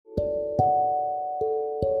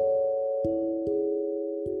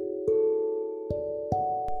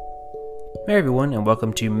Hey everyone, and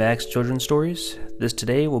welcome to Max Children's Stories.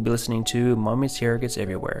 Today we'll be listening to Mommy's Hair Gets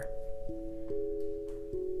Everywhere.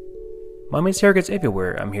 Mommy's hair gets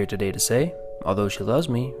everywhere, I'm here today to say. Although she loves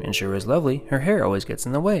me, and sure is lovely, her hair always gets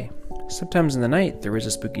in the way. Sometimes in the night there is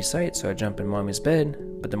a spooky sight, so I jump in Mommy's bed.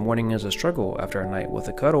 But the morning is a struggle after a night with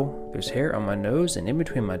a cuddle. There's hair on my nose and in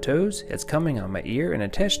between my toes. It's coming on my ear and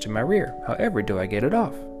attached to my rear. However do I get it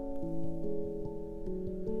off?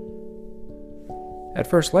 At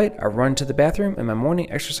first light, I run to the bathroom and my morning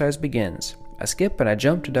exercise begins. I skip and I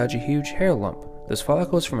jump to dodge a huge hair lump. Those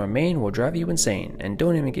follicles from a mane will drive you insane, and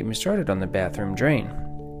don't even get me started on the bathroom drain.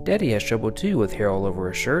 Daddy has trouble too with hair all over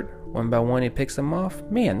his shirt. One by one he picks them off.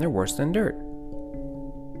 Man, they're worse than dirt.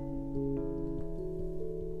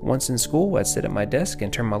 Once in school, I'd sit at my desk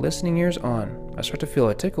and turn my listening ears on. I start to feel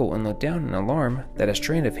a tickle and look down in alarm that a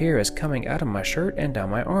strand of hair is coming out of my shirt and down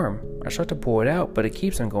my arm. I start to pull it out, but it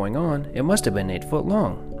keeps on going on. It must have been 8 foot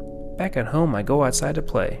long. Back at home, I go outside to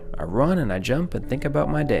play. I run and I jump and think about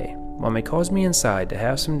my day. Mommy calls me inside to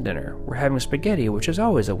have some dinner. We're having spaghetti, which is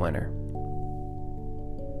always a winner.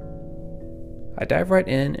 I dive right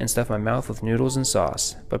in and stuff my mouth with noodles and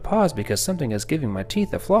sauce, but pause because something is giving my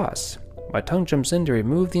teeth a floss. My tongue jumps in to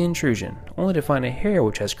remove the intrusion, only to find a hair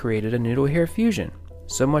which has created a noodle hair fusion.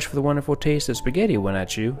 So much for the wonderful taste of spaghetti when I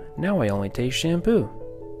chew. Now I only taste shampoo.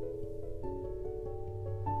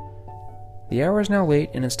 The hour is now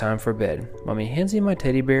late and it's time for bed. Mommy hands me my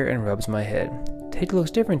teddy bear and rubs my head. Teddy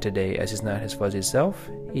looks different today as he's not his fuzzy self.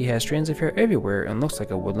 He has strands of hair everywhere and looks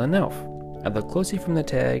like a woodland elf. I look closely from the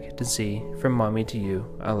tag to see, from Mommy to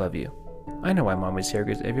you, I love you. I know why Mommy's hair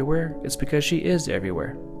gets everywhere. It's because she is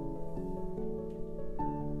everywhere.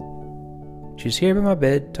 She's here by my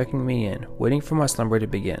bed, tucking me in, waiting for my slumber to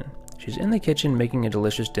begin. She's in the kitchen making a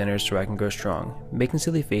delicious dinner so I can grow strong, making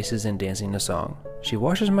silly faces and dancing a song. She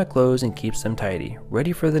washes my clothes and keeps them tidy,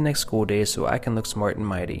 ready for the next school day so I can look smart and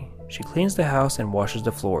mighty. She cleans the house and washes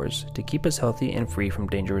the floors to keep us healthy and free from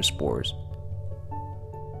dangerous spores.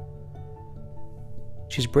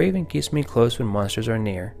 She's brave and keeps me close when monsters are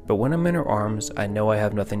near, but when I'm in her arms, I know I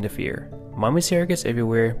have nothing to fear. Mommy's hair gets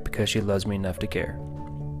everywhere because she loves me enough to care.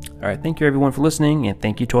 Alright, thank you everyone for listening, and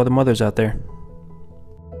thank you to all the mothers out there.